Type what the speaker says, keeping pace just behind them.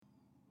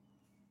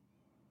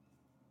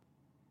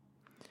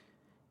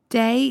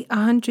Day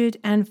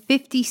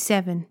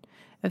 157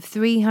 of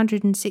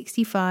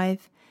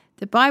 365,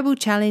 the Bible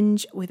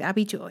Challenge with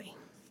Abi Joy.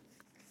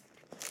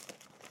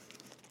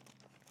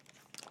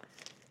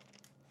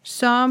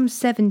 Psalm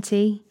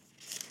 70,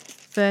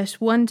 verse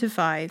 1 to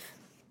 5.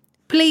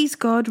 Please,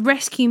 God,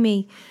 rescue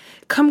me.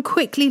 Come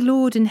quickly,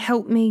 Lord, and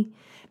help me.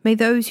 May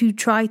those who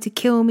try to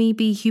kill me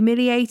be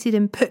humiliated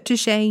and put to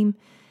shame.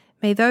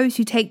 May those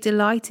who take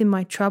delight in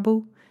my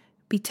trouble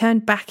be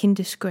turned back in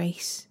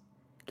disgrace.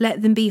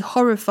 Let them be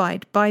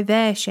horrified by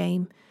their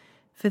shame,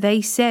 for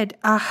they said,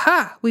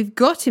 "Aha, we've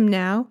got him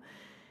now."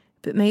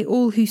 But may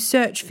all who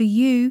search for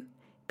you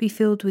be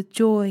filled with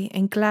joy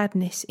and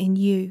gladness in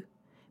you.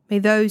 May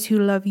those who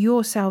love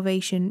your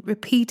salvation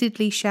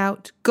repeatedly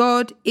shout,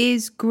 "God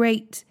is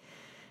great."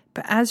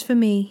 But as for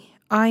me,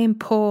 I am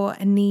poor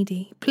and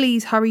needy.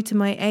 Please hurry to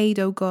my aid,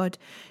 O God.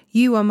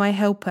 You are my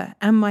helper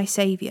and my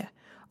saviour.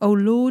 O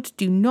Lord,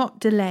 do not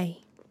delay.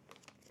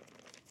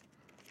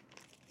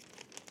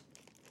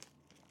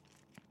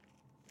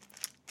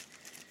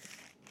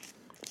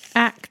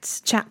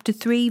 Acts chapter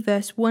 3,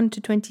 verse 1 to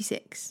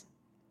 26.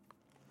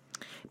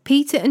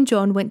 Peter and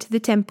John went to the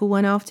temple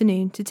one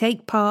afternoon to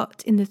take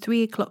part in the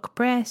 3 o'clock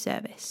prayer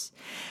service.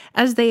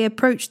 As they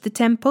approached the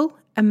temple,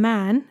 a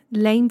man,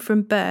 lame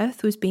from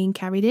birth, was being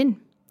carried in.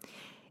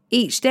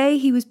 Each day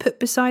he was put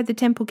beside the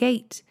temple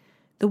gate,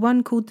 the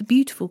one called the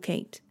Beautiful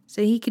Gate,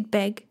 so he could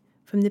beg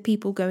from the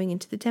people going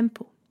into the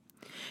temple.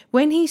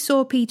 When he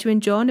saw Peter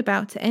and John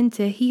about to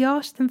enter, he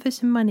asked them for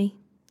some money.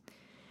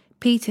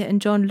 Peter and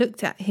John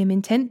looked at him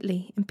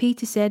intently, and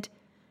Peter said,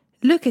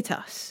 "Look at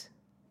us."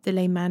 The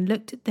lame man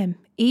looked at them,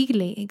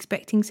 eagerly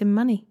expecting some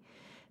money.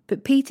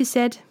 But Peter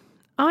said,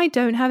 "I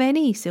don't have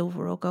any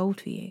silver or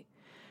gold for you,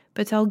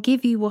 but I'll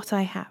give you what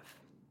I have.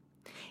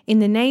 In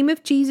the name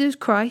of Jesus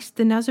Christ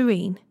the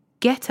Nazarene,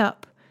 get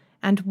up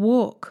and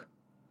walk."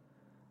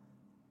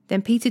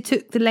 Then Peter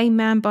took the lame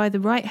man by the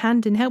right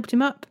hand and helped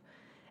him up.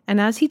 And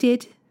as he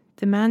did,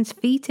 the man's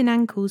feet and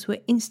ankles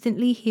were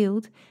instantly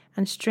healed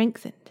and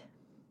strengthened.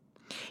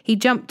 He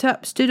jumped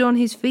up, stood on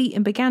his feet,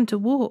 and began to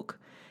walk.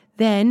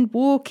 Then,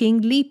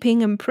 walking,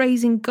 leaping, and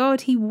praising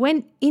God, he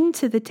went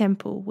into the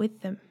temple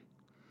with them.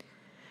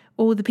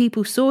 All the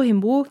people saw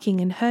him walking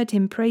and heard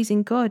him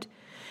praising God.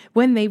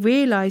 When they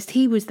realized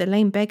he was the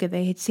lame beggar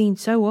they had seen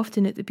so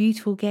often at the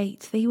Beautiful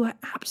Gate, they were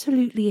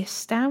absolutely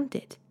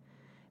astounded.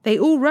 They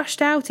all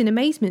rushed out in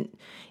amazement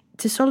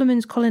to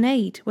Solomon's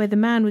colonnade, where the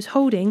man was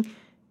holding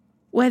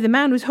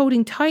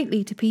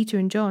tightly to Peter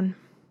and John.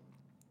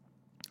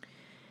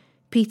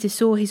 Peter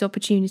saw his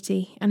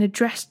opportunity and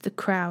addressed the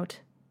crowd.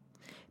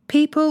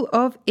 "People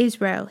of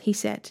Israel," he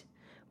said,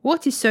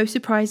 "what is so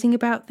surprising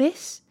about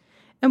this?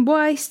 And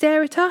why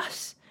stare at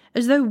us,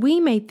 as though we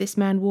made this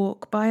man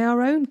walk by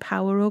our own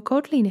power or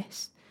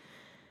godliness?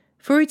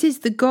 For it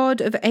is the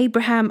God of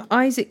Abraham,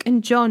 Isaac,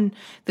 and John,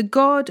 the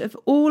God of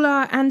all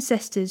our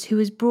ancestors, who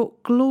has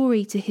brought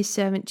glory to his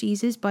servant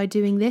Jesus by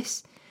doing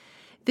this.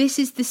 This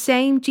is the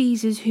same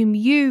Jesus whom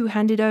you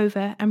handed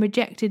over and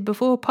rejected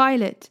before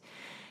Pilate,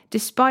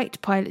 despite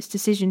Pilate's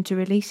decision to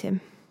release him.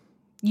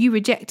 You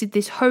rejected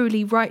this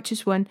holy,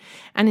 righteous one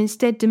and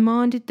instead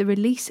demanded the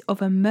release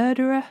of a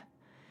murderer.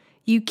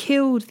 You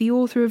killed the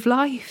author of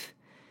life,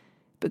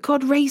 but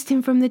God raised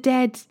him from the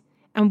dead,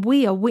 and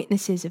we are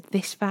witnesses of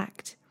this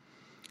fact.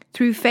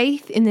 Through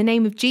faith in the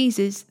name of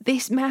Jesus,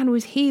 this man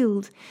was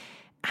healed,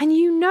 and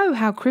you know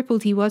how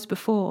crippled he was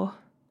before.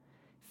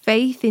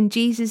 Faith in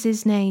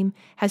Jesus' name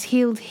has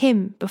healed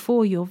him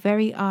before your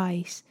very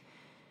eyes.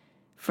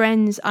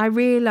 Friends, I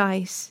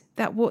realize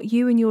that what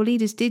you and your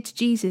leaders did to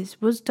Jesus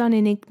was done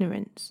in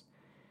ignorance.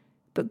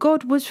 But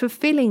God was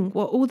fulfilling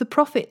what all the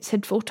prophets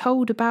had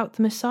foretold about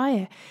the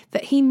Messiah,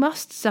 that he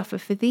must suffer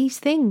for these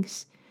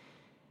things.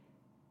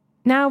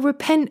 Now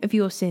repent of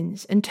your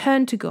sins and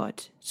turn to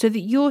God, so that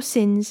your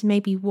sins may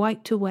be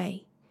wiped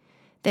away.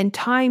 Then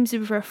times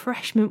of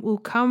refreshment will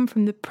come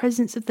from the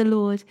presence of the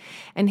Lord,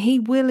 and he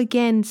will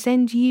again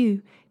send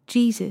you,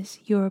 Jesus,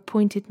 your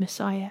appointed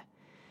Messiah.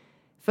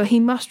 For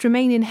he must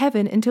remain in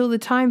heaven until the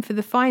time for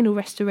the final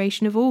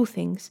restoration of all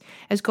things,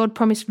 as God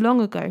promised long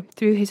ago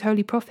through his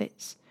holy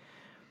prophets.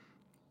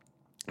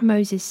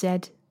 Moses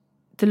said,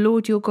 "The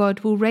Lord your God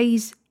will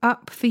raise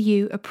up for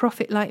you a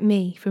prophet like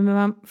me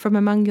from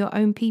among your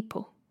own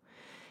people.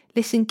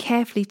 Listen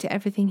carefully to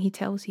everything he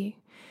tells you."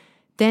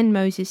 Then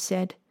Moses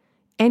said,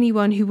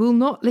 "Anyone who will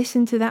not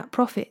listen to that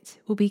prophet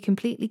will be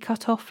completely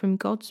cut off from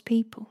God's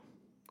people."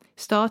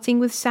 Starting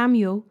with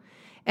Samuel,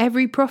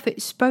 every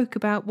prophet spoke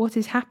about what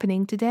is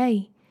happening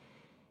today.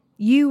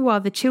 You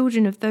are the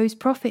children of those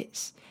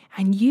prophets,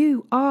 and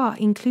you are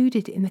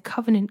included in the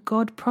covenant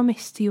God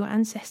promised to your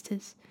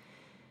ancestors.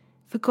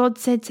 For God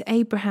said to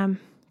Abraham,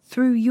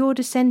 "Through your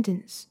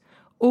descendants,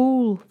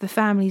 all the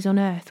families on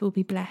earth will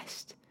be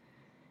blessed."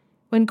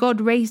 When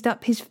God raised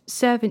up his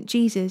servant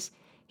Jesus,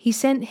 he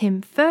sent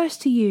him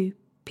first to you,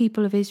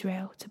 people of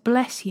Israel, to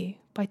bless you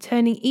by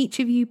turning each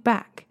of you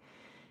back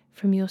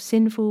from your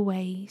sinful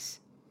ways.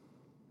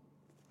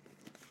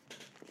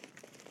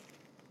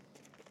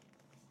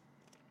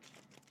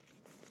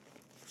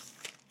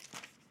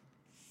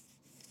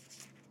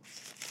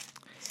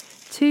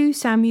 2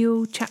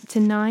 Samuel chapter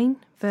 9,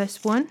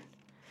 verse 1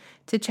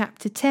 to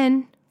chapter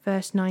 10,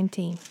 verse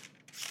 19.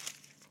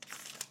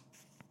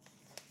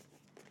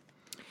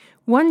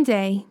 One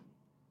day,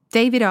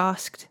 David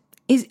asked,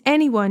 "Is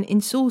anyone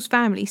in Saul's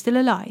family still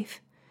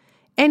alive?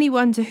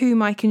 Anyone to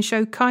whom I can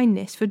show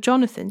kindness for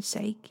Jonathan's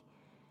sake?"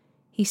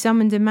 He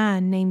summoned a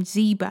man named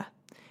Ziba,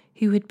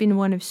 who had been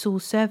one of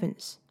Saul's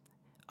servants.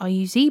 "Are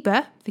you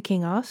Ziba?" the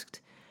king asked.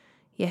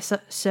 "Yes,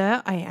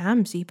 sir, I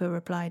am," Ziba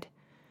replied.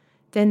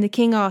 Then the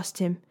king asked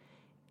him,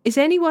 "Is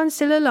anyone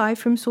still alive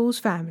from Saul's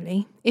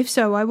family? If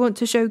so, I want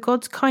to show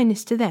God's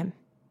kindness to them."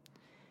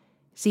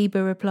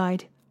 Ziba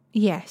replied,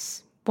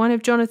 "Yes, one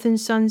of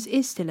Jonathan's sons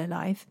is still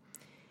alive.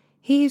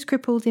 He is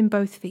crippled in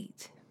both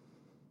feet."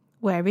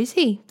 "Where is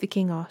he?" the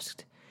king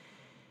asked.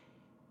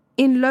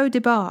 "In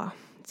Lo-debar,"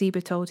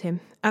 Ziba told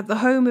him, "at the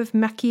home of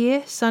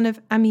Machir, son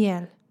of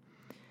Ammiel."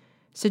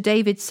 So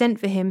David sent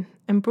for him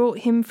and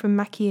brought him from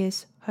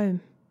Machir's home.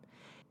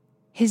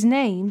 His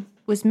name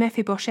was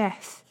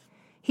Mephibosheth.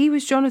 He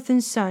was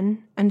Jonathan's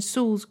son and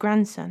Saul's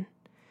grandson.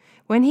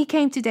 When he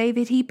came to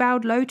David, he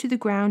bowed low to the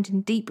ground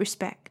in deep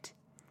respect.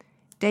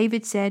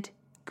 David said,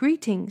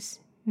 "Greetings,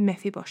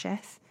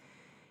 Mephibosheth."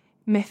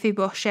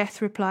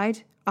 Mephibosheth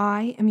replied,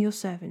 "I am your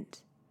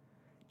servant."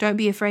 "Don't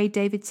be afraid,"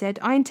 David said.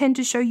 "I intend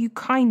to show you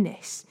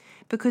kindness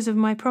because of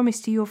my promise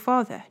to your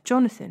father,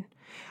 Jonathan.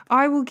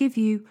 I will give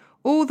you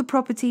all the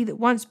property that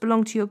once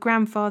belonged to your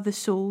grandfather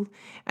Saul,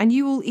 and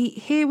you will eat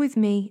here with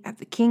me at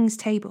the king's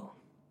table."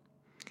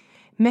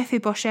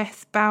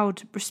 Mephibosheth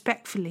bowed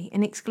respectfully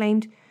and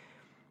exclaimed,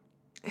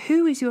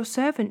 "Who is your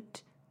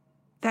servant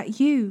that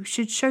you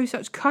should show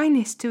such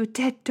kindness to a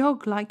dead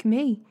dog like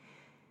me?"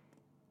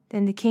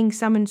 Then the king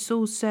summoned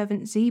Saul's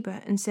servant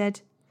Ziba and said,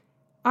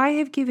 "I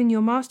have given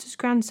your master's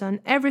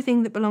grandson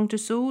everything that belonged to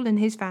Saul and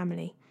his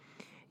family.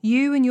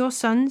 You and your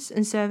sons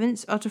and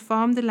servants are to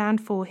farm the land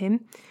for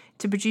him,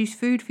 to produce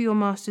food for your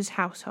master's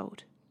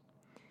household.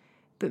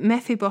 But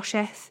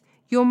Mephibosheth,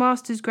 your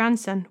master's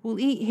grandson,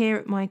 will eat here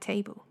at my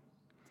table."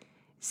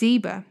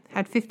 Ziba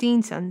had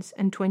 15 sons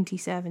and 20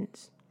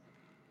 servants.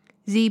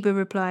 Ziba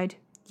replied,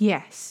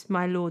 "Yes,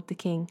 my lord the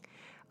king,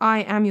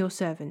 I am your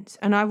servant,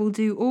 and I will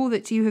do all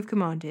that you have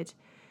commanded."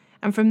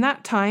 And from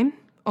that time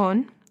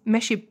on,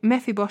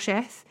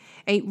 Mephibosheth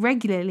ate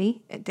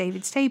regularly at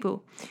David's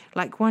table,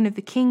 like one of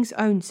the king's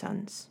own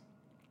sons.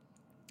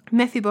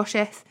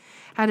 Mephibosheth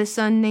had a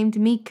son named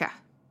Micah.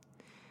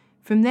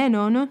 From then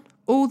on,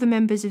 all the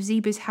members of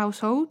Ziba's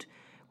household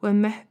were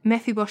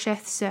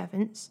Mephibosheth's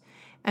servants,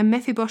 and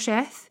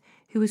Mephibosheth,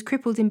 who was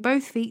crippled in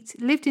both feet,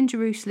 lived in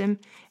Jerusalem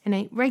and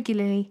ate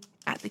regularly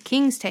at the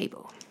king's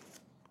table.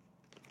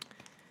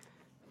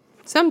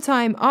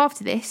 Sometime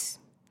after this,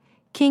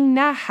 King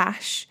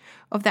Nahash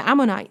of the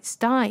Ammonites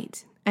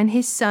died, and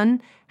his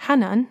son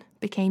Hanun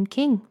became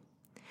king.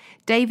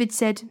 David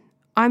said,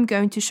 "I'm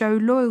going to show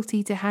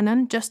loyalty to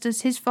Hanun, just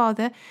as his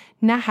father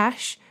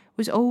Nahash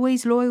was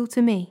always loyal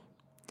to me."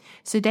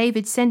 So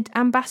David sent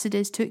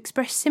ambassadors to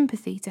express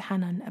sympathy to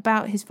Hanun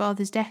about his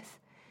father's death.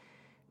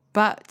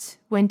 But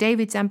when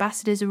David's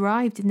ambassadors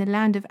arrived in the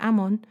land of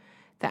Ammon,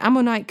 the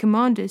Ammonite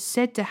commanders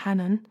said to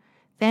Hanun,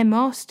 their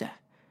master,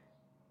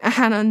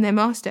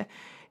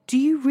 "Do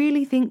you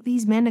really think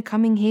these men are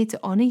coming here to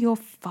honor your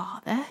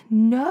father?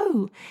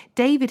 No,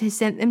 David has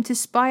sent them to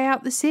spy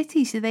out the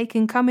city so they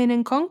can come in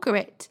and conquer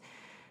it."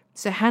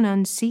 So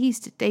Hanun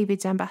seized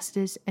David's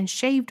ambassadors and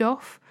shaved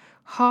off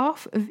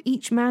half of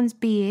each man's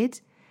beard,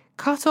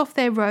 cut off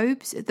their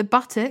robes at the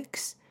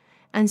buttocks,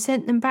 and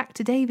sent them back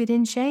to David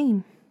in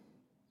shame.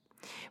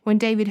 When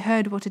David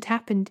heard what had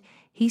happened,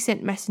 he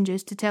sent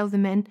messengers to tell the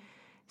men,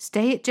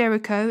 "Stay at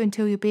Jericho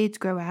until your beards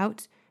grow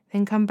out,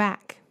 then come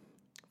back,"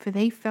 for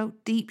they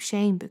felt deep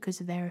shame because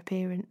of their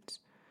appearance.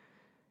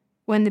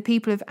 When the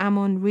people of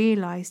Ammon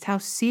realized how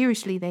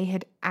seriously they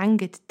had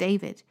angered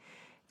David,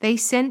 they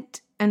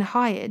sent and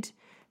hired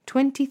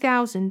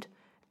 20,000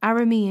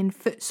 Aramean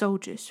foot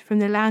soldiers from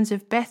the lands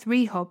of Beth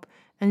Rehob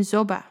and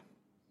Zobah,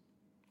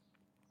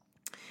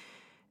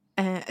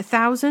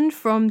 1,000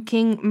 from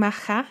King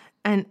Maachah,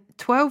 and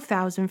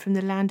 12,000 from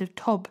the land of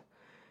Tob.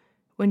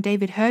 When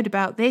David heard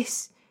about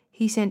this,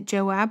 he sent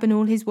Joab and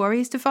all his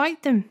warriors to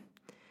fight them.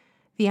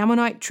 The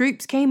Ammonite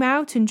troops came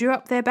out and drew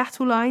up their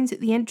battle lines at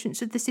the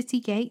entrance of the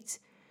city gate,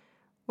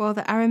 while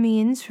the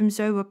Arameans from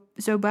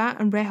Zobah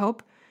and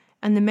Rehob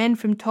and the men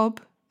from Tob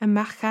and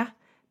Maachah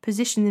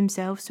positioned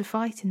themselves to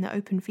fight in the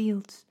open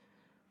fields.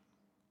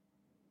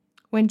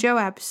 When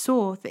Joab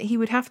saw that he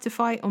would have to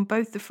fight on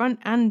both the front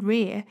and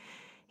rear,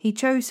 he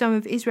chose some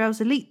of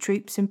Israel's elite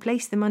troops and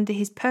placed them under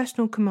his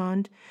personal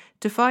command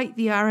to fight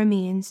the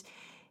Arameans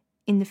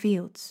in the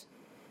fields.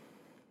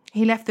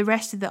 He left the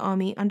rest of the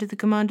army under the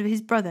command of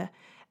his brother,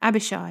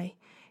 Abishai,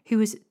 who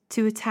was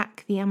to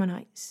attack the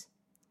Ammonites.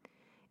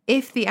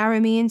 "If the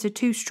Arameans are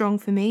too strong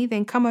for me,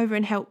 then come over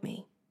and help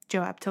me,"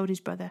 Joab told his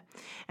brother.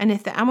 "And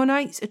if the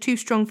Ammonites are too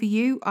strong for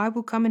you, I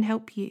will come and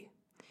help you.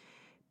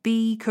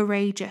 Be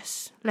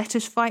courageous. Let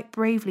us fight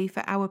bravely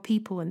for our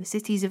people and the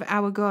cities of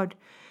our God.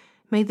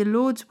 May the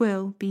Lord's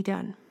will be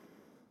done."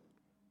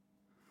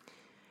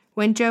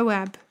 When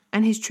Joab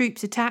and his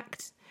troops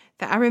attacked,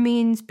 the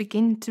Arameans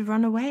began to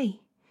run away.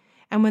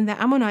 And when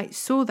the Ammonites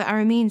saw the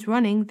Arameans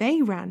running,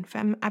 they ran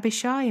from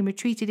Abishai and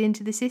retreated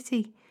into the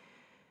city.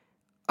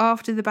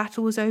 After the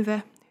battle was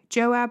over,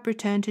 Joab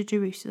returned to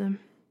Jerusalem.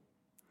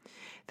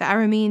 The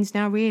Arameans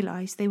now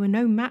realized they were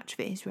no match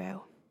for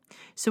Israel.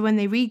 So when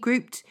they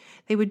regrouped,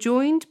 they were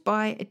joined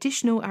by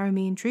additional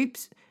Aramean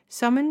troops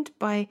summoned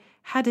by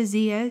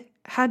Hadadezer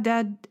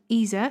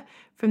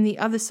from the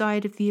other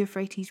side of the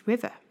Euphrates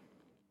River.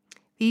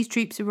 These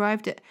troops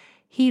arrived at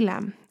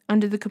Helam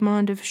under the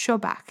command of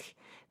Shobach,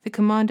 the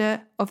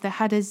commander of the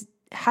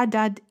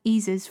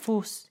Hadadezer's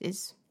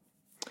forces.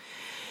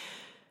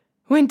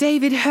 When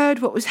David heard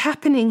what was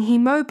happening, he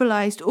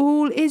mobilized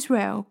all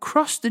Israel,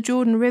 crossed the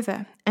Jordan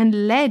River,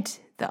 and led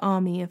the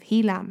army to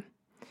Helam.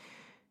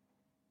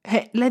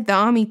 The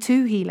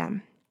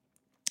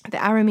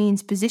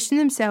Arameans positioned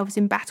themselves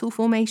in battle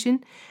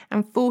formation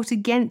and fought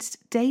against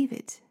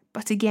David.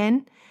 But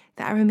again,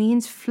 the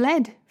Arameans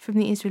fled from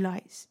the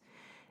Israelites.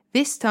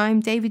 This time,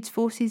 David's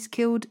forces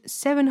killed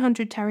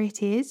 700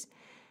 charioteers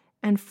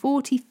and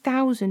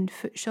 40,000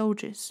 foot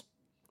soldiers,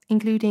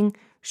 including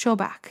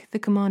Shobach, the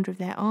commander of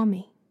their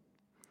army.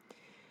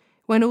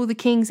 When all the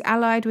kings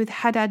allied with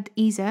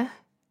Hadadezer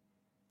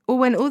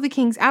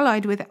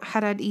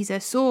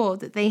saw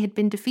that they had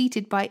been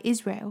defeated by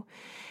Israel,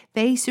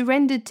 they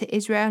surrendered to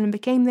Israel and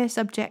became their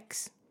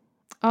subjects.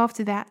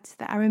 After that,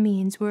 the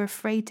Arameans were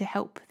afraid to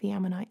help the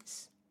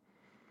Ammonites.